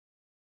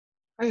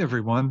Hi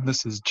everyone,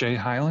 this is Jay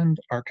Hyland,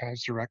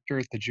 Archives Director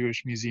at the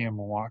Jewish Museum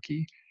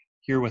Milwaukee,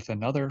 here with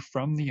another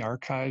From the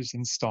Archives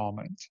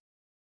installment.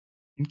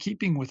 In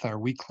keeping with our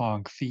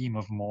week-long theme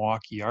of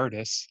Milwaukee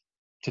artists,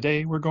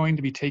 today we're going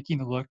to be taking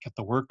a look at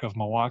the work of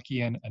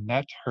Milwaukeean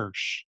Annette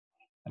Hirsh,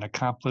 an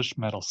accomplished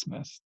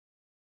metalsmith.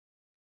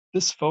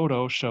 This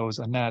photo shows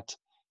Annette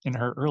in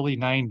her early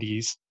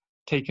 90s,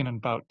 taken in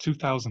about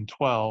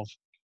 2012,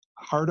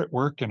 hard at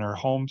work in her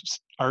home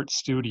art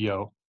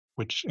studio,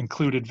 which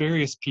included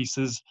various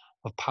pieces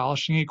of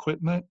polishing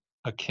equipment,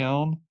 a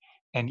kiln,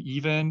 and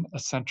even a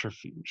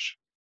centrifuge.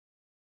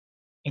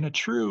 In a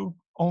true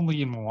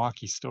only in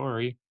Milwaukee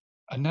story,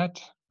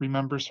 Annette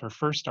remembers her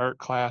first art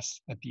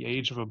class at the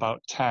age of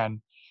about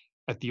 10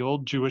 at the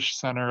Old Jewish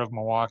Center of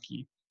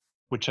Milwaukee,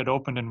 which had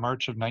opened in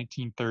March of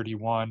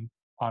 1931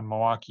 on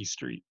Milwaukee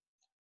Street,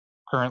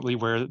 currently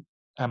where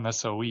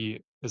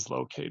MSOE is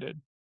located.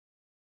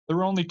 There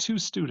were only 2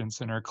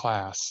 students in her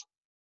class.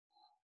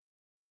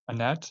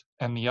 Annette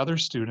and the other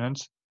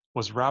student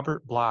was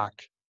Robert Bloch,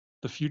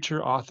 the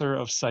future author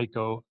of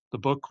Psycho, the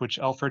book which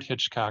Alfred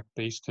Hitchcock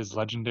based his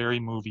legendary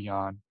movie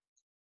on.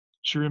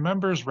 She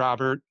remembers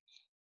Robert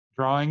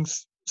drawing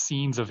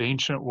scenes of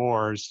ancient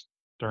wars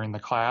during the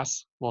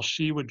class, while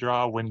she would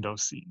draw window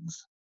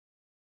scenes.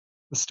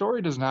 The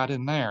story does not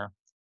end there.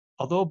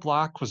 Although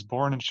Bloch was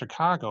born in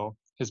Chicago,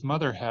 his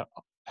mother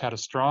had a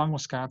strong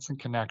Wisconsin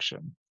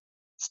connection.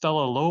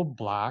 Stella Loeb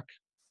Bloch,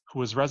 who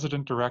was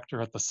resident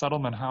director at the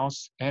Settlement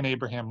House and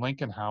Abraham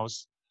Lincoln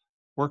House,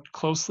 worked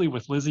closely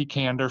with Lizzie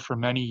Kander for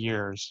many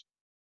years.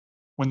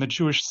 When the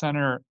Jewish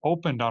Center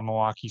opened on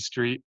Milwaukee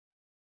Street,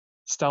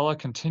 Stella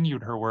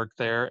continued her work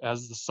there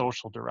as the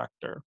social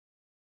director.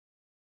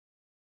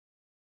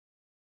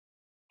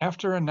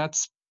 After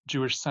Annette's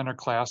Jewish Center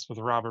class with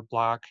Robert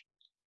Bloch,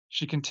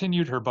 she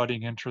continued her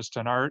budding interest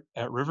in art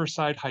at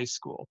Riverside High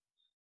School,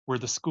 where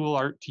the school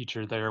art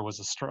teacher there was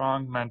a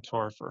strong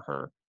mentor for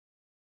her.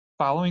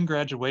 Following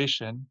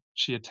graduation,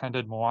 she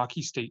attended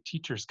Milwaukee State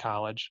Teachers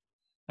College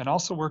and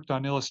also worked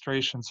on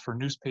illustrations for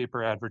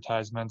newspaper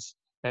advertisements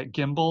at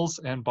Gimbel's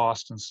and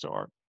Boston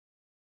Store.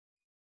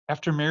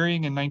 After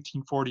marrying in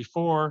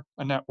 1944,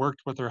 Annette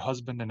worked with her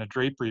husband in a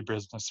drapery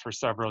business for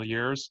several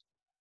years,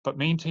 but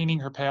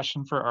maintaining her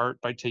passion for art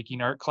by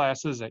taking art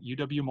classes at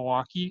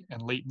UW-Milwaukee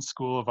and Leighton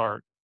School of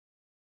Art.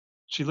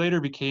 She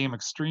later became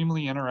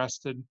extremely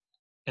interested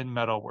in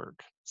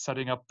metalwork,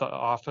 setting up the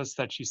office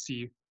that you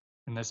see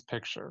in this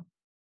picture.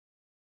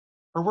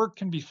 Her work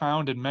can be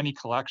found in many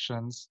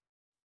collections,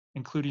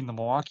 including the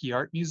Milwaukee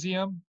Art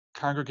Museum,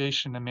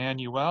 Congregation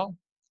Emmanuel,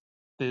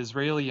 the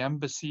Israeli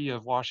Embassy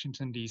of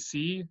Washington,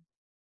 D.C.,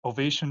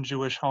 Ovation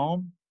Jewish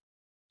Home,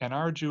 and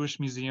our Jewish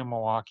Museum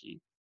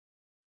Milwaukee.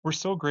 We're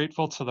so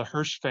grateful to the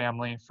Hirsh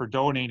family for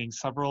donating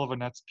several of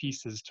Annette's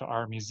pieces to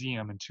our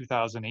museum in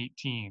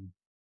 2018.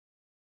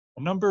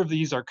 A number of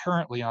these are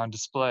currently on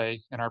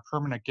display in our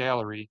permanent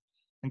gallery,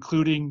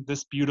 including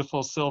this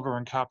beautiful silver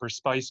and copper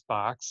spice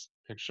box,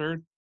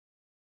 pictured,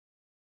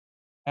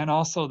 and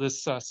also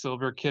this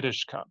silver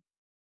Kiddush cup.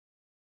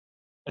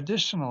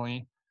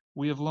 Additionally,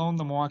 we have loaned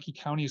the Milwaukee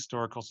County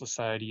Historical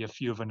Society a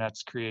few of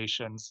Annette's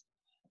creations,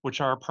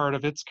 which are a part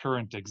of its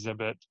current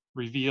exhibit,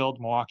 Revealed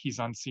Milwaukee's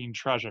Unseen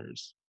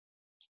Treasures.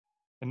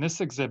 In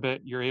this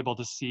exhibit, you're able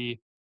to see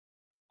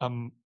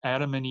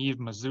Adam and Eve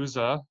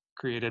mezuzah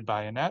created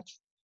by Annette,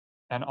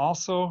 and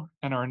also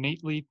an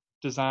ornately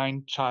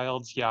designed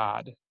child's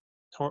yad,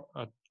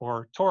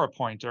 or Torah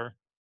pointer,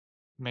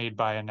 made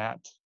by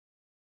Annette.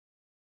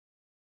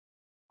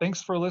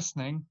 Thanks for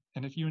listening,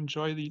 and if you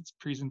enjoy these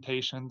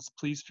presentations,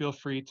 please feel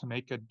free to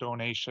make a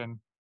donation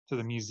to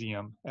the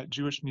museum at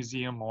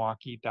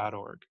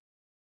jewishmuseummilwaukee.org.